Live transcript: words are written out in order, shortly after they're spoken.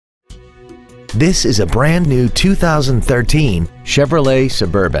This is a brand new 2013 Chevrolet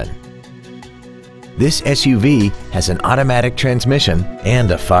Suburban. This SUV has an automatic transmission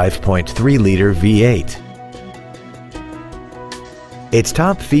and a 5.3-liter V8. Its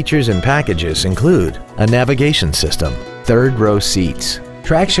top features and packages include a navigation system, third-row seats,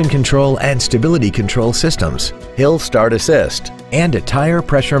 traction control and stability control systems, hill start assist, and a tire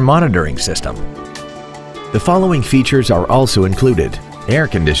pressure monitoring system. The following features are also included: air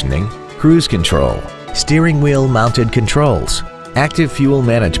conditioning, cruise control, steering wheel mounted controls, active fuel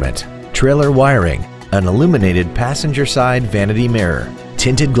management, trailer wiring, an illuminated passenger side vanity mirror,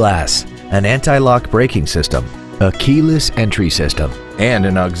 tinted glass, an anti-lock braking system, a keyless entry system, and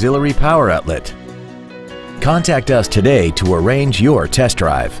an auxiliary power outlet. Contact us today to arrange your test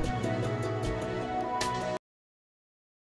drive.